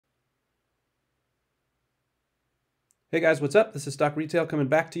Hey guys, what's up? This is Stock Retail coming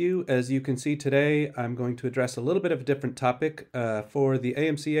back to you. As you can see today, I'm going to address a little bit of a different topic for the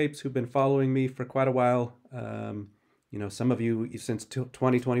AMC apes who've been following me for quite a while. Some of you since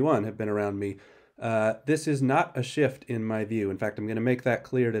 2021 have been around me. This is not a shift in my view. In fact, I'm going to make that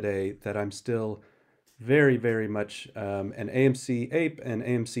clear today that I'm still very, very much an AMC ape, an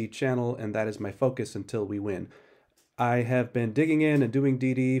AMC channel, and that is my focus until we win. I have been digging in and doing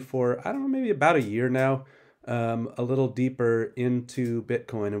DD for, I don't know, maybe about a year now, a little deeper into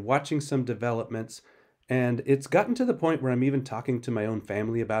Bitcoin and watching some developments. And it's gotten to the point where I'm even talking to my own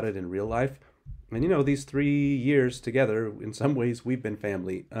family about it in real life. And these 3 years together, in some ways, we've been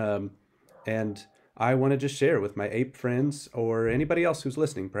family. And I want to just share with my ape friends or anybody else who's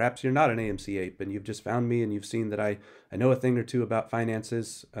listening. Perhaps you're not an AMC ape and you've just found me and you've seen that I know a thing or two about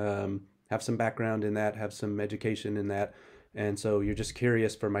finances. Have some background in that, have some education in that. And so you're just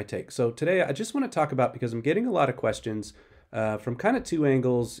curious for my take. So today I just want to talk about, because I'm getting a lot of questions from kind of two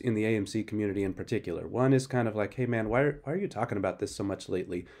angles in the AMC community in particular. One is kind of like, hey man, why are you talking about this so much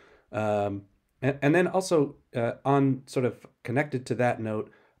lately? And then also on sort of connected to that note,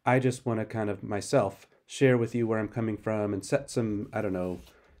 I just want to kind of myself share with you where I'm coming from and set some, I don't know,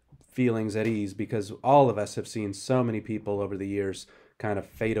 feelings at ease, because all of us have seen so many people over the years kind of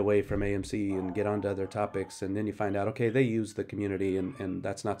fade away from AMC and get onto other topics, and then you find out, okay, they use the community, and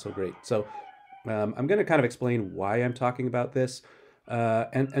that's not so great. So I'm going to kind of explain why I'm talking about this,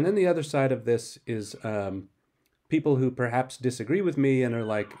 and then the other side of this is people who perhaps disagree with me and are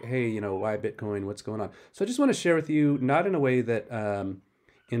like, hey, why Bitcoin? What's going on? So I just want to share with you, not in a way that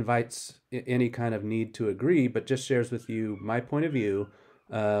invites any kind of need to agree, but just shares with you my point of view,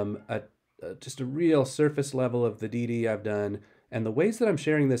 just a real surface level of the DD I've done, and the ways that I'm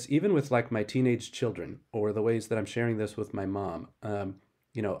sharing this, even with like my teenage children, or the ways that I'm sharing this with my mom. I'm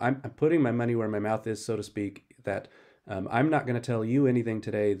putting my money where my mouth is, so to speak, that I'm not going to tell you anything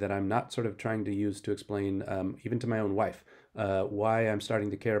today that I'm not sort of trying to use to explain, even to my own wife, why I'm starting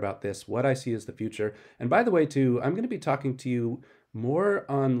to care about this, what I see as the future. And by the way, too, I'm going to be talking to you more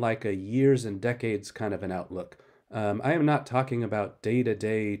on like a years and decades kind of an outlook. I am not talking about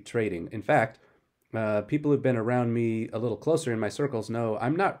day-to-day trading. In fact, people who've been around me a little closer in my circles know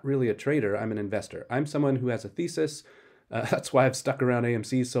I'm not really a trader, I'm an investor. I'm someone who has a thesis. That's why I've stuck around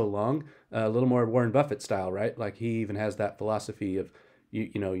AMC so long, a little more Warren Buffett style, right? Like he even has that philosophy of, you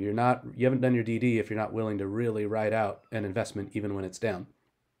haven't done your DD if you're not willing to really ride out an investment even when it's down.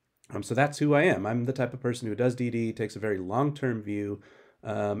 So that's who I am. I'm the type of person who does DD, takes a very long-term view,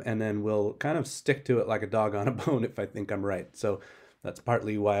 and then will kind of stick to it like a dog on a bone if I think I'm right. So that's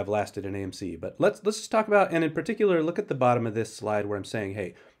partly why I've lasted in AMC. But let's just talk about, and in particular, look at the bottom of this slide where I'm saying,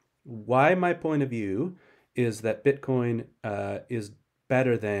 hey, why my point of view is that Bitcoin is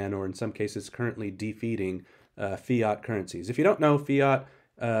better than, or in some cases currently defeating, fiat currencies. If you don't know, fiat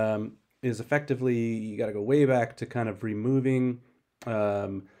is effectively, you got to go way back to kind of removing,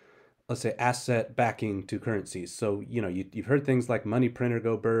 let's say, asset backing to currencies. So, you've heard things like money printer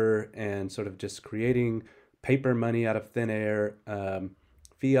go burr and sort of just creating paper money out of thin air.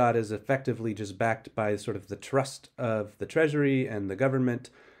 Fiat is effectively just backed by sort of the trust of the treasury and the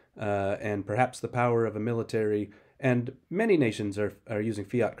government, and perhaps the power of a military. And many nations are using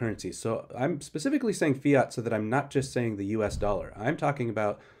fiat currencies. So I'm specifically saying fiat so that I'm not just saying the US dollar. I'm talking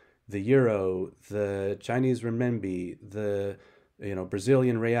about the euro, the Chinese renminbi, the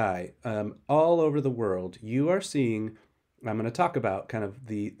Brazilian real. All over the world, you are seeing, I'm going to talk about kind of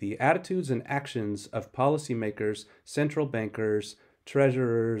the attitudes and actions of policymakers, central bankers,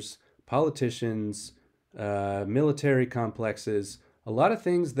 treasurers, politicians, military complexes, a lot of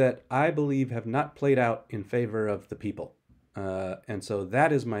things that I believe have not played out in favor of the people. And so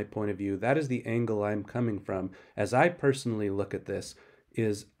that is my point of view. That is the angle I'm coming from as I personally look at this,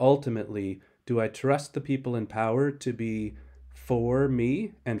 is ultimately, do I trust the people in power to be for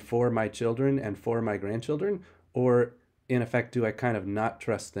me and for my children and for my grandchildren? Or in effect, do I kind of not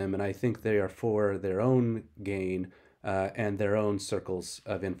trust them? And I think they are for their own gain and their own circles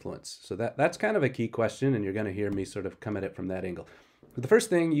of influence. So that's kind of a key question, and you're going to hear me sort of come at it from that angle. The first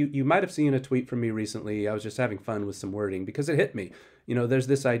thing, you might have seen a tweet from me recently. I was just having fun with some wording because it hit me. There's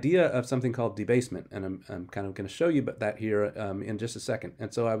this idea of something called debasement, and I'm kind of going to show you that here in just a second.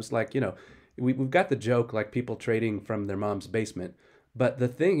 And so I was like, we've got the joke like people trading from their mom's basement. But the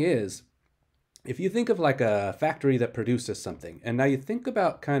thing is, if you think of like a factory that produces something, and now you think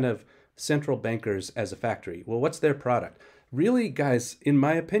about kind of central bankers as a factory, well, what's their product? Really, guys, in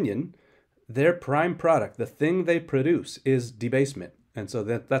my opinion, their prime product, the thing they produce, is debasement. And so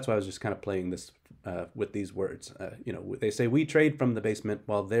that's why I was just kind of playing this with these words. They say we trade from the basement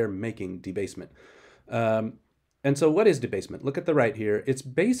while they're making debasement. And so what is debasement? Look at the right here. It's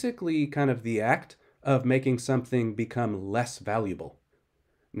basically kind of the act of making something become less valuable.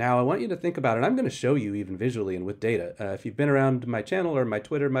 Now, I want you to think about it. I'm going to show you even visually and with data. If you've been around my channel or my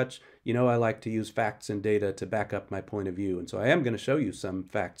Twitter much, you know I like to use facts and data to back up my point of view. And so I am going to show you some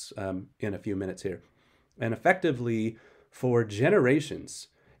facts in a few minutes here. And effectively, for generations,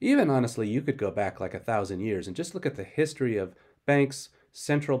 even honestly, you could go back like 1,000 years and just look at the history of banks,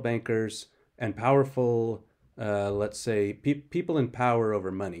 central bankers, and powerful, let's say, people in power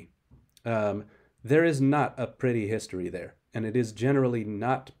over money. There is not a pretty history there. And it is generally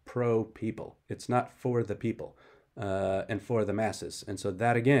not pro-people. It's not for the people and for the masses. And so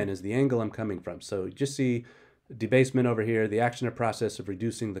that, again, is the angle I'm coming from. So just see debasement over here, the action or process of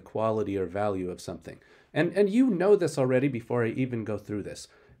reducing the quality or value of something. And you know this already before I even go through this.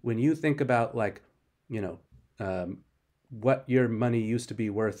 When you think about, like, you know, what your money used to be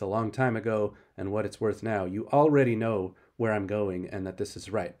worth a long time ago and what it's worth now, you already know where I'm going and that this is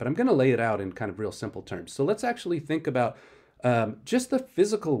right. But I'm going to lay it out in kind of real simple terms. So let's actually think about just the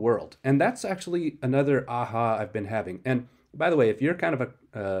physical world. And that's actually another aha I've been having. And by the way, if you're kind of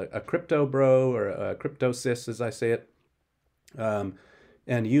a crypto bro or a crypto sis, as I say it,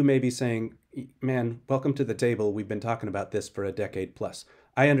 and you may be saying, man, welcome to the table. We've been talking about this for a decade plus.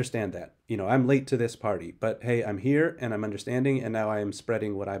 I understand that. You know, I'm late to this party, but hey, I'm here and I'm understanding, and now I am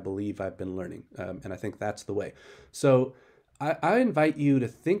spreading what I believe I've been learning. And I think that's the way. So I invite you to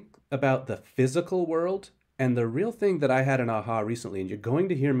think about the physical world. And the real thing that I had an aha recently, and you're going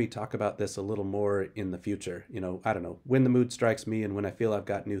to hear me talk about this a little more in the future, you know, I don't know, when the mood strikes me and when I feel I've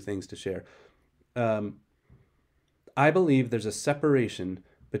got new things to share. I believe there's a separation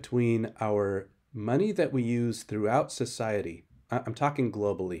between our money that we use throughout society. I'm talking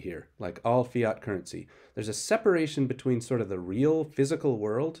globally here, like all fiat currency. There's a separation between sort of the real physical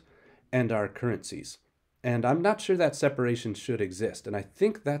world and our currencies. And I'm not sure that separation should exist. And I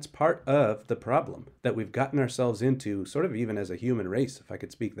think that's part of the problem that we've gotten ourselves into, sort of even as a human race, if I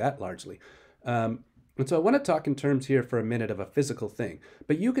could speak that largely. And so I want to talk in terms here for a minute of a physical thing.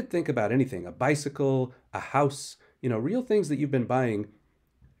 But you could think about anything, a bicycle, a house, you know, real things that you've been buying.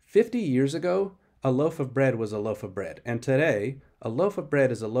 50 years ago, a loaf of bread was a loaf of bread. And today, a loaf of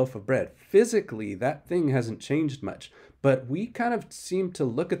bread is a loaf of bread. Physically, that thing hasn't changed much. But we kind of seem to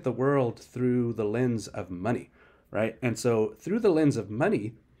look at the world through the lens of money, right? And so through the lens of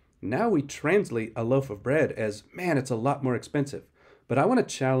money, now we translate a loaf of bread as, man, it's a lot more expensive. But I want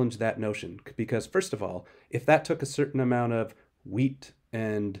to challenge that notion because, first of all, if that took a certain amount of wheat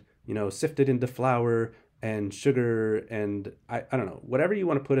and, you know, sifted into flour and sugar and I don't know, whatever you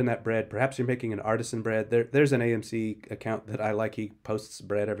want to put in that bread, perhaps you're making an artisan bread. There's an AMC account that I like. He posts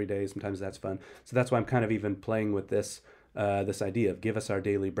bread every day. Sometimes that's fun. So that's why I'm kind of even playing with this idea of give us our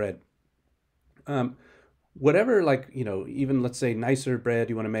daily bread. Whatever, like, you know, even let's say nicer bread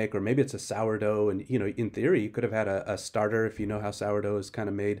you want to make, or maybe it's a sourdough. And, you know, in theory, you could have had a starter, if you know how sourdough is kind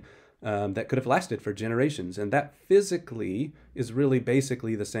of made, that could have lasted for generations. And that physically is really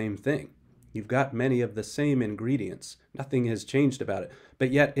basically the same thing. You've got many of the same ingredients. Nothing has changed about it,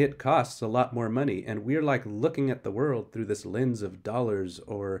 but yet it costs a lot more money. And we're like looking at the world through this lens of dollars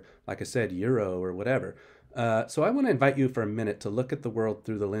or, like I said, euro or whatever. So I want to invite you for a minute to look at the world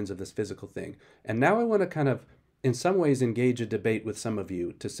through the lens of this physical thing. And now I want to kind of, in some ways, engage a debate with some of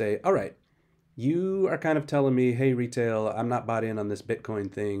you to say, all right, you are kind of telling me, hey, retail, I'm not bought in on this Bitcoin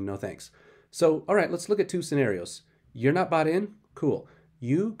thing. No, thanks. So, all right, let's look at two scenarios. You're not bought in? Cool.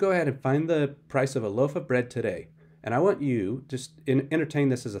 You go ahead and find the price of a loaf of bread today. And I want you, just entertain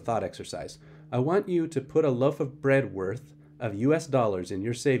this as a thought exercise. I want you to put a loaf of bread worth of US dollars in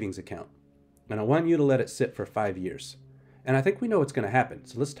your savings account. And I want you to let it sit for 5 years. And I think we know what's going to happen.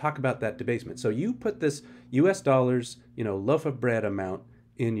 So let's talk about that debasement. So you put this US dollars, you know, loaf of bread amount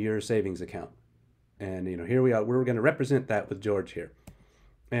in your savings account. And, you know, here we are. We're going to represent that with George here.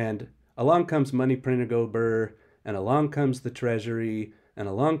 And along comes money printer go burr, and along comes the treasury, and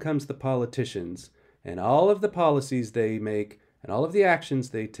along comes the politicians, and all of the policies they make, and all of the actions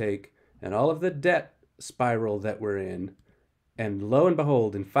they take, and all of the debt spiral that we're in. And lo and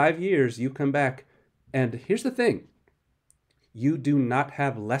behold, in 5 years, you come back, and here's the thing. You do not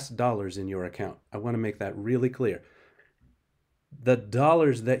have less dollars in your account. I want to make that really clear. The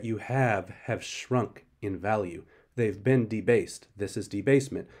dollars that you have shrunk in value. They've been debased. This is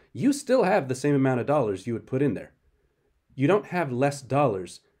debasement. You still have the same amount of dollars you would put in there. You don't have less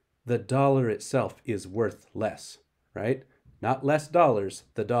dollars. The dollar itself is worth less, right? Not less dollars.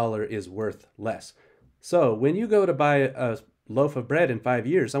 The dollar is worth less. So when you go to buy a loaf of bread in 5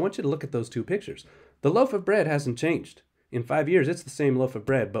 years, I want you to look at those two pictures. The loaf of bread hasn't changed. In 5 years, it's the same loaf of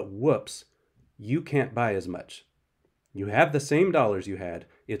bread, but whoops, you can't buy as much. You have the same dollars you had.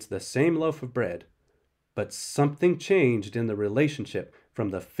 It's the same loaf of bread, but something changed in the relationship from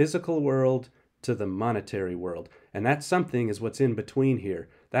the physical world to the monetary world. And that something is what's in between here.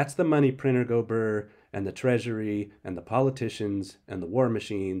 That's the money printer go brr, and the treasury, and the politicians, and the war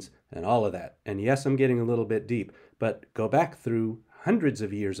machines, and all of that. And yes, I'm getting a little bit deep, but go back through hundreds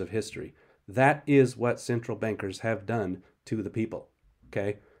of years of history. That is what central bankers have done to the people.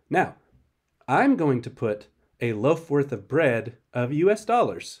 Okay? Now, I'm going to put a loaf worth of bread of US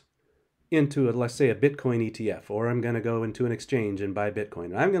dollars into, let's say, a Bitcoin ETF, or I'm going to go into an exchange and buy Bitcoin,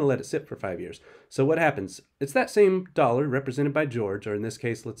 and I'm going to let it sit for 5 years. So what happens? It's that same dollar represented by George, or in this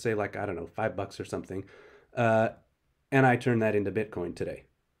case, let's say like, I don't know, $5 or something, and I turn that into Bitcoin today,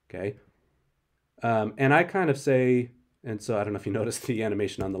 okay? And I kind of say, and so I don't know if you noticed the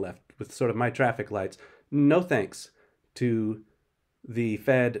animation on the left with sort of my traffic lights, no thanks to the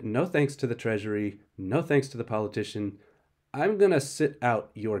Fed, no thanks to the Treasury, no thanks to the politician. I'm going to sit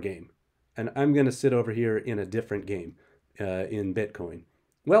out your game. And I'm going to sit over here in a different game in Bitcoin.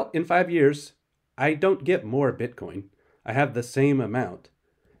 Well, in 5 years, I don't get more Bitcoin. I have the same amount.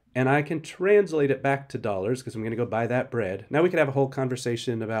 And I can translate it back to dollars because I'm going to go buy that bread. Now we could have a whole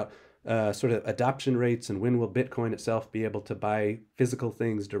conversation about sort of adoption rates and when will Bitcoin itself be able to buy physical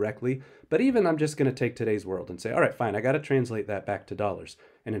things directly. But even I'm just going to take today's world and say, all right, fine, I got to translate that back to dollars.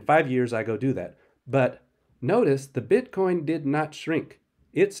 And in 5 years, I go do that. But notice the Bitcoin did not shrink.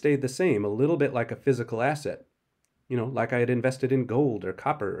 It stayed the same, a little bit like a physical asset, you know, like I had invested in gold or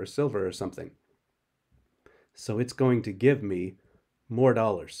copper or silver or something. So it's going to give me more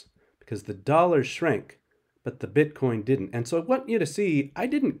dollars because the dollars shrank, but the Bitcoin didn't. And so I want you to see, I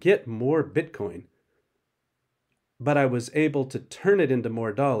didn't get more Bitcoin, but I was able to turn it into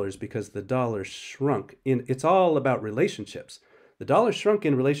more dollars because the dollar shrunk. It's all about relationships. The dollar shrunk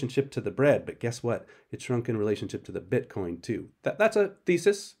in relationship to the bread, but guess what? It shrunk in relationship to the Bitcoin too. That's a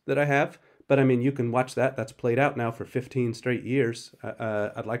thesis that I have, but I mean, you can watch that. That's played out now for 15 straight years.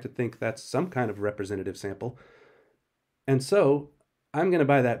 I'd like to think that's some kind of representative sample. And so I'm going to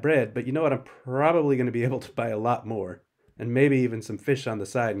buy that bread, but you know what? I'm probably going to be able to buy a lot more and maybe even some fish on the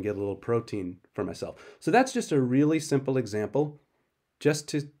side and get a little protein for myself. So that's just a really simple example just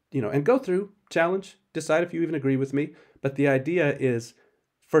to, you know, and go through, challenge, decide if you even agree with me. But the idea is,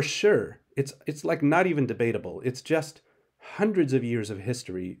 for sure, it's like not even debatable. It's just hundreds of years of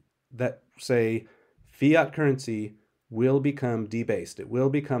history that say fiat currency will become debased. It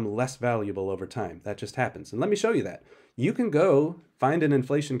will become less valuable over time. That just happens. And let me show you that. You can go find an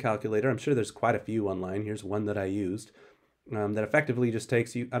inflation calculator. I'm sure there's quite a few online. Here's one that I used that effectively just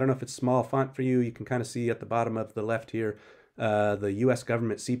takes you, I don't know if it's small font for you. You can kind of see at the bottom of the left here, the US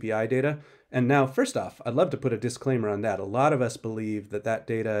government CPI data. And now, first off, I'd love to put a disclaimer on that. A lot of us believe that that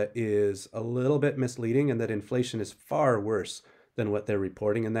data is a little bit misleading and that inflation is far worse than what they're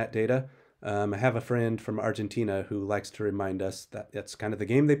reporting in that data. I have a friend from Argentina who likes to remind us that that's kind of the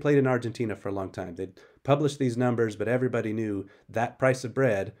game they played in Argentina for a long time. They'd publish these numbers, but everybody knew that price of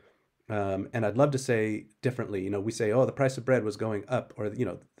bread. And I'd love to say differently. You know, we say, oh, the price of bread was going up, or, you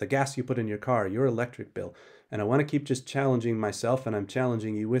know, the gas you put in your car, your electric bill. And I want to keep just challenging myself, and I'm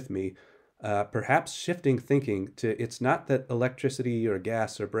challenging you with me. Perhaps shifting thinking to it's not that electricity or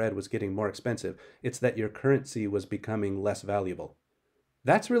gas or bread was getting more expensive. It's that your currency was becoming less valuable.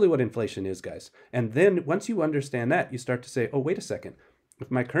 That's really what inflation is, guys. And then once you understand that, you start to say, oh, wait a second.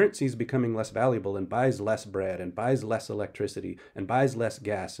 If my currency is becoming less valuable and buys less bread and buys less electricity and buys less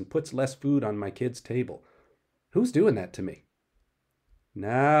gas and puts less food on my kid's table, who's doing that to me?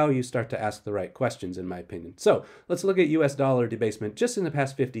 Now you start to ask the right questions, in my opinion. So let's look at US dollar debasement just in the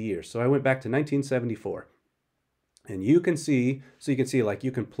past 50 years. So I went back to 1974. And you can see, like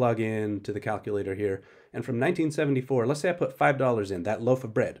you can plug in to the calculator here. And from 1974, let's say I put $5 in, that loaf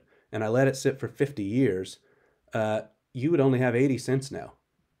of bread, and I let it sit for 50 years, you would only have 80 cents now.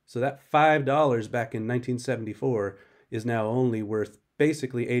 So that $5 back in 1974 is now only worth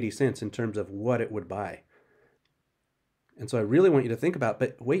basically 80 cents in terms of what it would buy. And so I really want you to think about,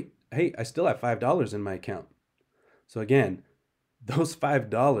 but wait, hey, I still have $5 in my account. So again, those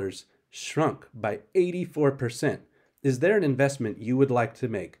 $5 shrunk by 84%. Is there an investment you would like to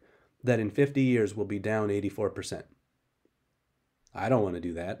make that in 50 years will be down 84%? I don't want to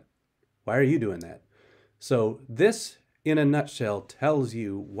do that. Why are you doing that? So this, in a nutshell, tells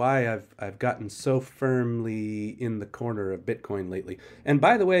you why I've gotten so firmly in the corner of Bitcoin lately. And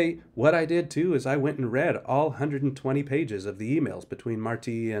by the way, what I did too is I went and read all 120 pages of the emails between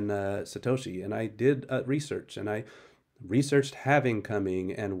Marty and Satoshi, and I did research, and I researched halving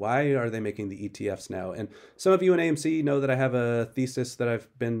coming and why are they making the ETFs now. And some of you in AMC know that I have a thesis that I've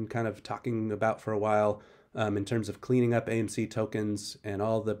been kind of talking about for a while in terms of cleaning up AMC tokens and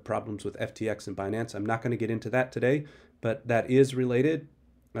all the problems with FTX and Binance. I'm not going to get into that today, but that is related.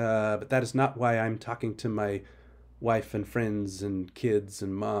 But that is not why I'm talking to my wife and friends and kids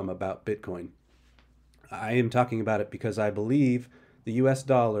and mom about Bitcoin. I am talking about it because I believe the US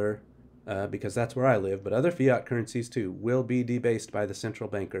dollar, because that's where I live, but other fiat currencies too, will be debased by the central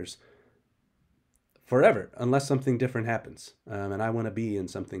bankers forever unless something different happens. And I want to be in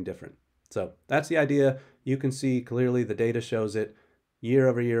something different. So that's the idea. You can see clearly the data shows it year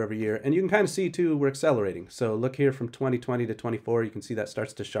over year over year. And you can kind of see too, we're accelerating. So look here from 2020 to 24, you can see that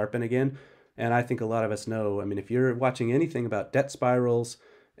starts to sharpen again. And I think a lot of us know, I mean, if you're watching anything about debt spirals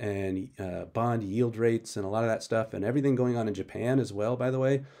and bond yield rates and a lot of that stuff and everything going on in Japan as well, by the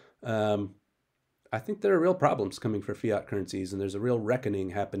way, I think there are real problems coming for fiat currencies, and there's a real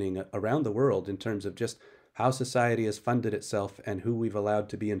reckoning happening around the world in terms of just how society has funded itself and who we've allowed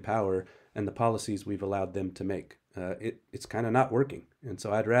to be in power and the policies we've allowed them to make. It's kind of not working. And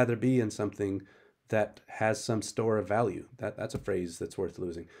so I'd rather be in something that has some store of value. That's a phrase that's worth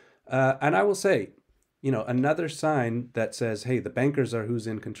losing. And I will say, you know, another sign that says, hey, the bankers are who's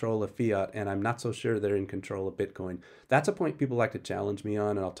in control of fiat, and I'm not so sure they're in control of Bitcoin. That's a point people like to challenge me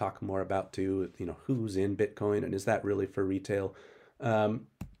on, and I'll talk more about too, you know, who's in Bitcoin and is that really for retail? You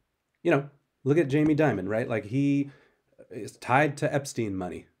know, look at Jamie Dimon, right? Like he is tied to Epstein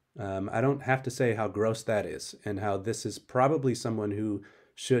money. I don't have to say how gross that is and how this is probably someone who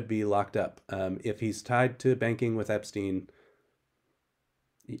should be locked up. If he's tied to banking with Epstein,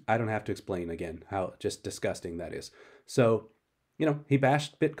 I don't have to explain again how just disgusting that is. So, you know, he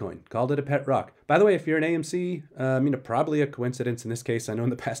bashed Bitcoin, called it a pet rock. By the way, if you're an AMC, you know, probably a coincidence in this case. I know in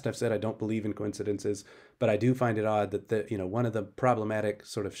the past I've said I don't believe in coincidences, but I do find it odd that you know, one of the problematic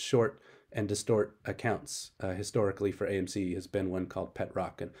sort of short and distort accounts historically for AMC has been one called Pet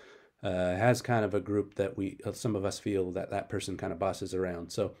Rock, and has kind of a group that some of us feel that person kind of bosses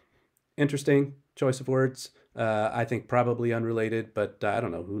around. So interesting choice of words. I think probably unrelated, but I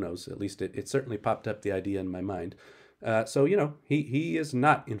don't know, who knows? At least it certainly popped up the idea in my mind. So, you know, he is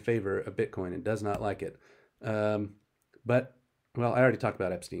not in favor of Bitcoin and does not like it. But, well, I already talked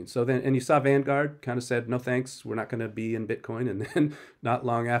about Epstein. So then, and you saw Vanguard kind of said, no thanks, we're not going to be in Bitcoin. And then not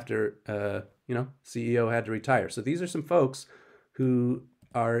long after, you know, CEO had to retire. So these are some folks who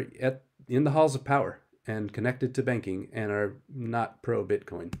are in the halls of power and connected to banking and are not pro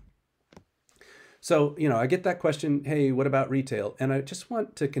Bitcoin. So, you know, I get that question, hey, what about retail? And I just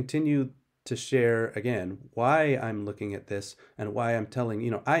want to continue to share again why I'm looking at this and why I'm telling,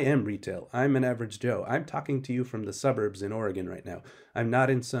 you know, I am retail. I'm an average Joe. I'm talking to you from the suburbs in Oregon right now. I'm not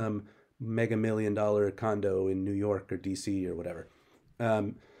in some mega $1 million condo in New York or DC or whatever.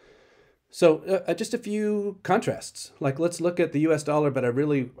 So just a few contrasts. Like, let's look at the US dollar, but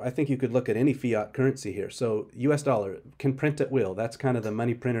I think you could look at any fiat currency here. So US dollar can print at will. That's kind of the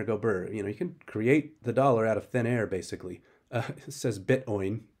money printer go burr. You know, you can create the dollar out of thin air, basically. It says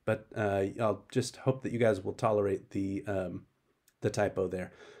Bitoin, but I'll just hope that you guys will tolerate the typo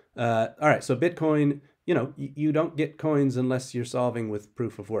there. All right, so Bitcoin, you know, you don't get coins unless you're solving with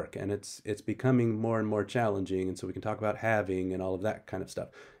proof of work, and it's becoming more and more challenging, and so we can talk about halving and all of that kind of stuff.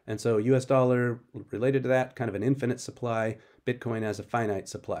 And so US dollar, related to that, kind of an infinite supply, Bitcoin has a finite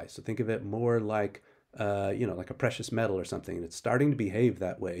supply. So think of it more like, you know, like a precious metal or something, and it's starting to behave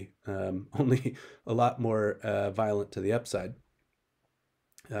that way, only a lot more violent to the upside.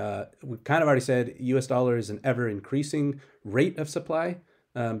 We've kind of already said US dollar is an ever increasing rate of supply.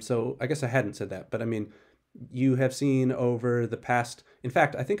 So I guess I hadn't said that, but I mean, you have seen over the past, in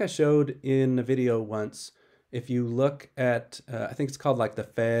fact, I think I showed in a video once, if you look at, I think it's called like the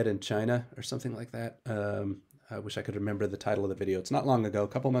Fed and China or something like that. I wish I could remember the title of the video. It's not long ago, a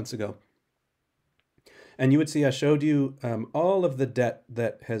couple months ago. And you would see I showed you all of the debt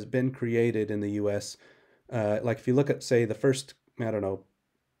that has been created in the US. Like if you look at, say, the first, I don't know,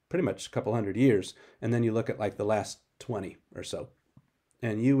 pretty much a couple hundred years, and then you look at like the last 20 or so,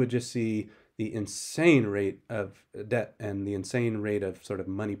 and you would just see the insane rate of debt and the insane rate of sort of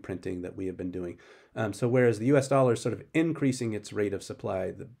money printing that we have been doing. So whereas the US dollar is sort of increasing its rate of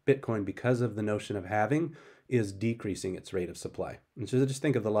supply, the Bitcoin, because of the notion of halving, is decreasing its rate of supply. And so just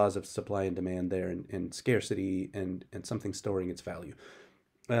think of the laws of supply and demand there, and scarcity and something storing its value.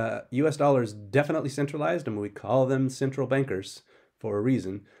 US dollar is definitely centralized, and we call them central bankers for a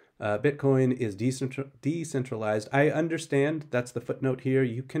reason. Bitcoin is decentralized. I understand that's the footnote here.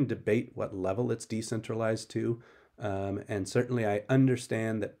 You can debate what level it's decentralized to. And certainly I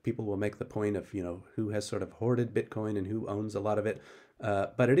understand that people will make the point of, you know, who has sort of hoarded Bitcoin and who owns a lot of it.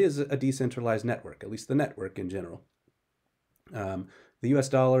 But it is a decentralized network, at least the network in general. the US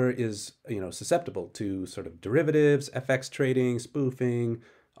dollar is, susceptible to sort of derivatives, FX trading, spoofing,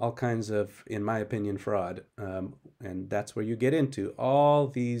 all kinds of, in my opinion, fraud. And that's where you get into all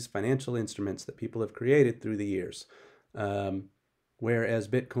these financial instruments that people have created through the years. Whereas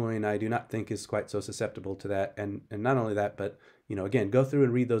Bitcoin, I do not think is quite so susceptible to that. And not only that, but, again, go through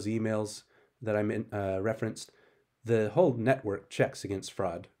and read those emails that I referenced. The whole network checks against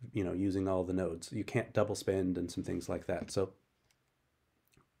fraud, using all the nodes. You can't double spend and some things like that. So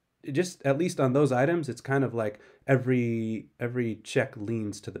just at least on those items, it's kind of like every check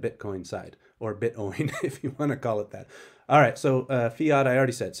leans to the Bitcoin side, or Bitoin, if you want to call it that. All right, so fiat, I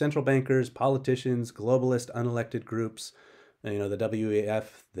already said, central bankers, politicians, globalist, unelected groups, the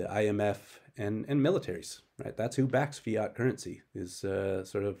WEF, the IMF, and militaries, right? That's who backs fiat currency, is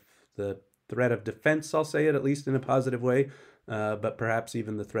sort of the threat of defense, I'll say it, at least in a positive way, but perhaps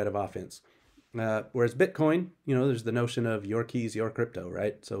even the threat of offense. Whereas Bitcoin, there's the notion of your keys, your crypto,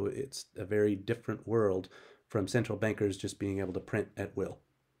 right? So it's a very different world from central bankers just being able to print at will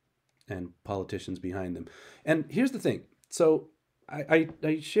and politicians behind them. And here's the thing. So I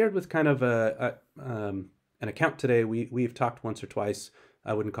shared with kind of an account today. We've talked once or twice.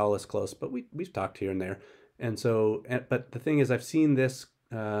 I wouldn't call us close, but we've talked here and there. And so, but the thing is, I've seen this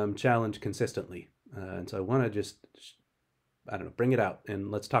challenge consistently. And so I want to just, I don't know, bring it out and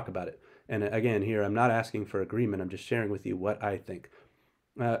let's talk about it. And again, here, I'm not asking for agreement. I'm just sharing with you what I think.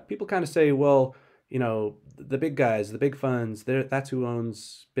 People kind of say, well, the big guys, the big funds, that's who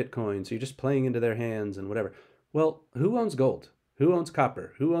owns Bitcoin. So you're just playing into their hands and whatever. Well, who owns gold? Who owns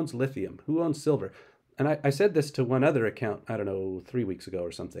copper? Who owns lithium? Who owns silver? And I said this to one other account, I don't know, 3 weeks ago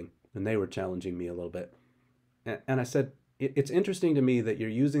or something, and they were challenging me a little bit. And I said, it's interesting to me that you're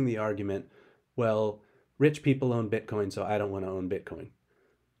using the argument, well, rich people own Bitcoin, so I don't want to own Bitcoin.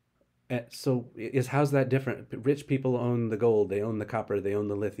 So how's that different? Rich people own the gold, they own the copper, they own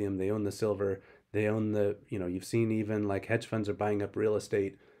the lithium, they own the silver, they own the, you've seen even like hedge funds are buying up real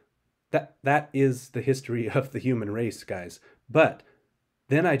estate. That is the history of the human race, guys. But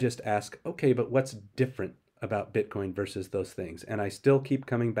then I just ask, okay, but what's different about Bitcoin versus those things? And I still keep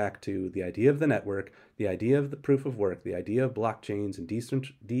coming back to the idea of the network, the idea of the proof of work, the idea of blockchains and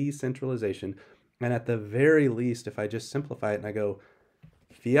decentralization. And at the very least, if I just simplify it and I go,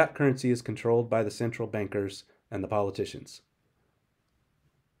 fiat currency is controlled by the central bankers and the politicians.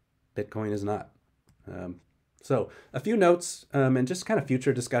 Bitcoin is not. So a few notes and just kind of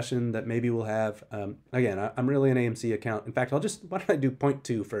future discussion that maybe we'll have. Again, I'm really an AMC account. In fact, why don't I do point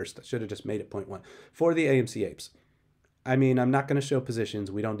 2 first? I should have just made it point 1. For the AMC apes. I mean, I'm not going to show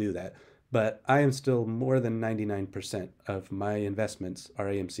positions. We don't do that. But I am still more than 99% of my investments are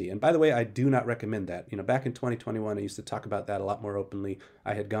AMC. And by the way, I do not recommend that. Back in 2021, I used to talk about that a lot more openly.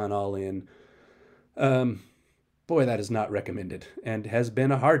 I had gone all in. Boy, that is not recommended and has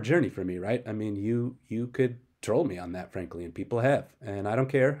been a hard journey for me, right? I mean, you could troll me on that, frankly, and people have. And I don't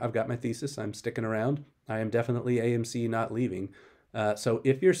care. I've got my thesis. I'm sticking around. I am definitely AMC, not leaving. So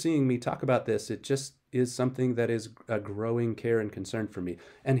if you're seeing me talk about this, it just is something that is a growing care and concern for me.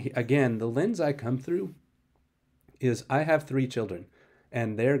 And again, the lens I come through is I have 3 children,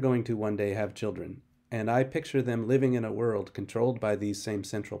 and they're going to one day have children. And I picture them living in a world controlled by these same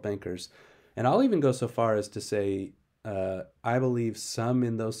central bankers. And I'll even go so far as to say, I believe some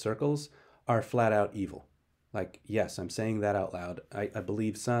in those circles are flat out evil. Like, yes, I'm saying that out loud. I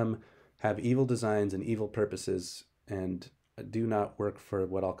believe some have evil designs and evil purposes and do not work for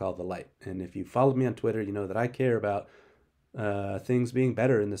what I'll call the light. And if you followed me on Twitter, you know that I care about things being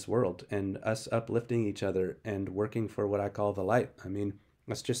better in this world and us uplifting each other and working for what I call the light. I mean,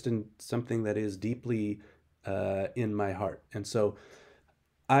 that's just something that is deeply in my heart. And so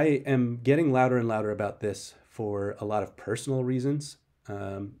I am getting louder and louder about this for a lot of personal reasons.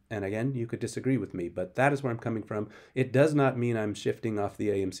 And again, you could disagree with me, but that is where I'm coming from. It does not mean I'm shifting off the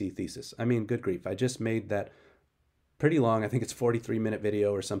AMC thesis. I mean, good grief. I just made that pretty long, I think it's 43-minute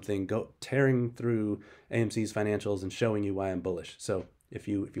video or something, tearing through AMC's financials and showing you why I'm bullish. So if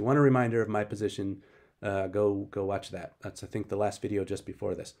you want a reminder of my position, go watch that. That's, I think, the last video just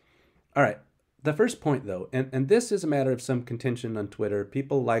before this. All right. The first point, though, and this is a matter of some contention on Twitter.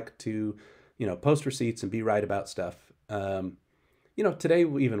 People like to, post receipts and be right about stuff. Today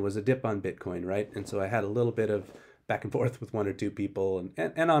even was a dip on Bitcoin, right? And so I had a little bit of back and forth with 1 or 2 people.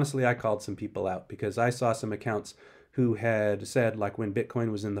 And honestly, I called some people out because I saw some accounts who had said, like, when Bitcoin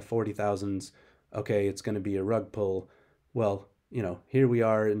was in the 40,000s, okay, it's going to be a rug pull. Well, here we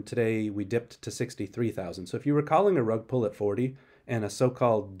are, and today we dipped to 63,000. So if you were calling a rug pull at 40 and a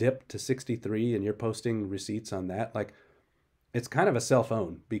so-called dip to 63 and you're posting receipts on that, like, it's kind of a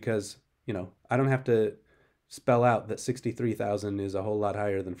self-own because, I don't have to spell out that 63,000 is a whole lot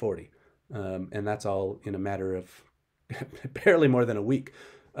higher than 40. And that's all in a matter of barely more than a week.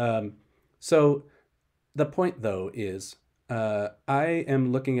 So the point, though, is I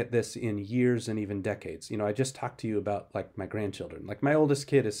am looking at this in years and even decades. You know, I just talked to you about like my grandchildren. Like my oldest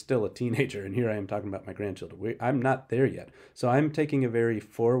kid is still a teenager, and here I am talking about my grandchildren. I'm not there yet. So I'm taking a very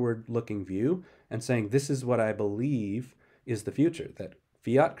forward-looking view and saying this is what I believe is the future, that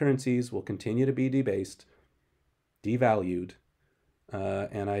fiat currencies will continue to be debased, devalued,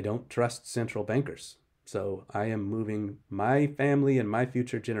 and I don't trust central bankers. So I am moving my family and my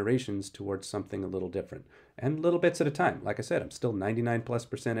future generations towards something a little different, and little bits at a time. Like I said, I'm still 99+%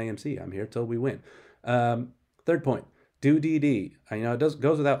 AMC. I'm here till we win. Third point, do DD. I know it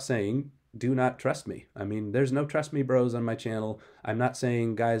goes without saying, do not trust me. I mean, there's no trust me bros on my channel. I'm not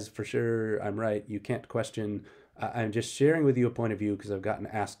saying, guys, for sure, I'm right. You can't question. I'm just sharing with you a point of view because I've gotten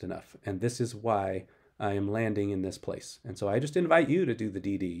asked enough. And this is why I am landing in this place. And so I just invite you to do the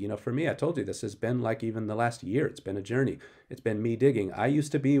DD. You know, for me, I told you this has been like even the last year. It's been a journey. It's been me digging. I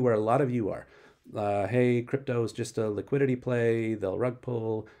used to be where a lot of you are. Hey, crypto is just a liquidity play. They'll rug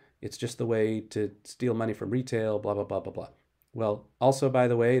pull. It's just the way to steal money from retail, blah, blah, blah, blah, blah. Well, also, by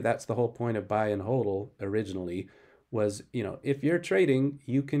the way, that's the whole point of buy and hodl originally was, you know, if you're trading,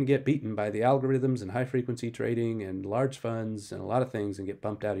 you can get beaten by the algorithms and high frequency trading and large funds and a lot of things and get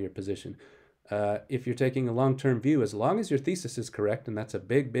bumped out of your position. If you're taking a long-term view, as long as your thesis is correct, and that's a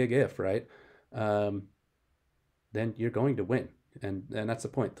big, big if, right? Then you're going to win. And that's the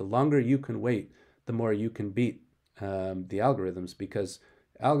point. The longer you can wait, the more you can beat the algorithms, because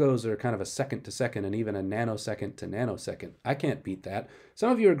algos are kind of a second to second and even a nanosecond to nanosecond. I can't beat that. Some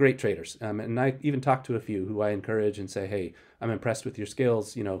of you are great traders. And I even talk to a few who I encourage and say, hey, I'm impressed with your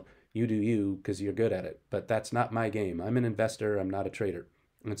skills. You know, you do you because you're good at it. But that's not my game. I'm an investor. I'm not a trader.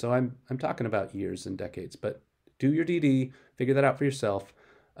 And so I'm talking about years and decades, but do your DD, figure that out for yourself.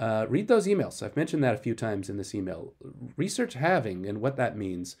 Read those emails. I've mentioned that a few times in this email. Research halving and what that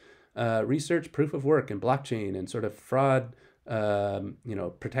means. Research proof of work and blockchain and sort of fraud, you know,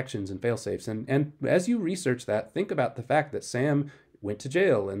 protections and fail safes. And as you research that, think about the fact that Sam went to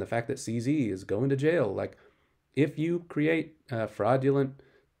jail and the fact that CZ is going to jail. Like, if you create fraudulent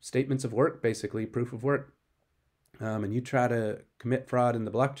statements of work, basically proof of work, and you try to commit fraud in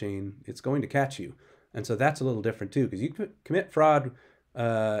the blockchain, it's going to catch you. And so that's a little different too, because you commit fraud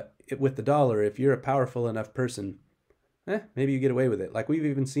with the dollar. If you're a powerful enough person, maybe you get away with it. Like, we've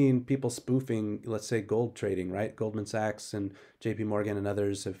even seen people spoofing, let's say, gold trading, right? Goldman Sachs and JP Morgan and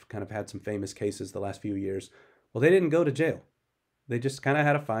others have kind of had some famous cases the last few years. Well, they didn't go to jail. They just kind of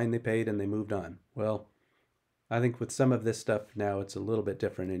had a fine they paid and they moved on. Well, I think with some of this stuff now, it's a little bit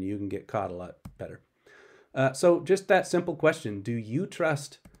different and you can get caught a lot better. So just that simple question, do you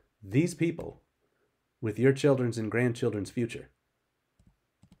trust these people with your children's and grandchildren's future?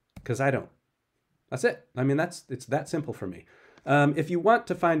 Because I don't. That's it. I mean, it's that simple for me. If you want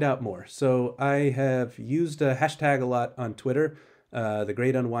to find out more, so I have used a hashtag a lot on Twitter, The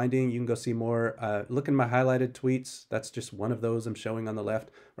Great Unwinding. You can go see more. Look in my highlighted tweets. That's just one of those I'm showing on the left,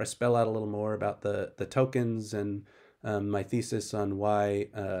 where I spell out a little more about the tokens and my thesis on why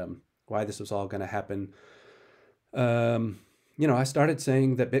this was all going to happen. You know, I started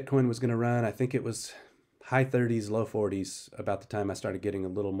saying that Bitcoin was going to run, I think it was high 30s, low 40s about the time I started getting a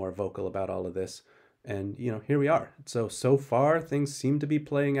little more vocal about all of this. And, you know, here we are. So far, things seem to be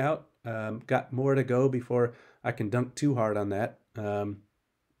playing out. Got more to go before I can dunk too hard on that.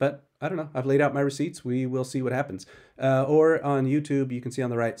 But I don't know. I've laid out my receipts. We will see what happens. Or on YouTube, you can see on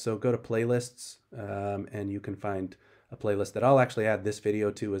the right. So go to playlists, and you can find a playlist that I'll actually add this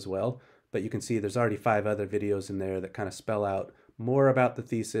video to as well. But you can see there's already 5 other videos in there that kind of spell out more about the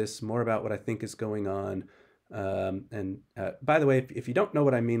thesis, more about what I think is going on. By the way, if you don't know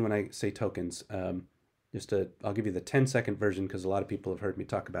what I mean when I say tokens, I'll give you the 10-second version because a lot of people have heard me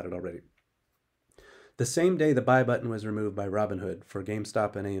talk about it already. The same day the buy button was removed by Robinhood for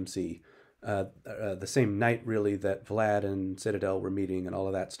GameStop and AMC, the same night really that Vlad and Citadel were meeting and all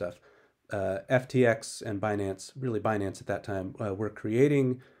of that stuff, FTX and Binance, really Binance at that time, were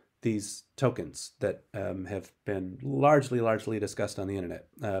creating these tokens that have been largely discussed on the internet.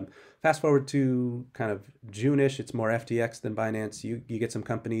 Fast forward to kind of June-ish, it's more FTX than Binance. You get some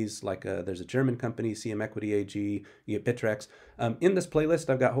companies like there's a German company, CM Equity AG, you get Bittrex. In this playlist,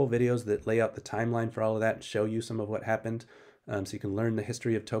 I've got whole videos that lay out the timeline for all of that and show you some of what happened. So you can learn the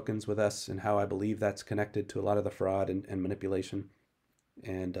history of tokens with us and how I believe that's connected to a lot of the fraud and manipulation,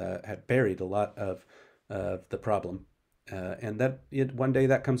 and had buried a lot of the problem. And that one day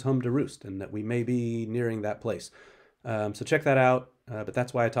that comes home to roost, and that we may be nearing that place. So check that out. but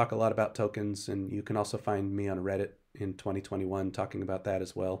that's why I talk a lot about tokens, and you can also find me on Reddit in 2021 talking about that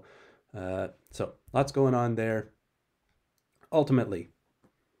as well. So lots going on there. Ultimately,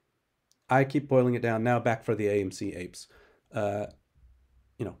 I keep boiling it down now back for the AMC apes.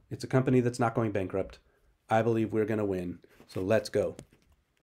 It's a company that's not going bankrupt. I believe we're going to win. So let's go.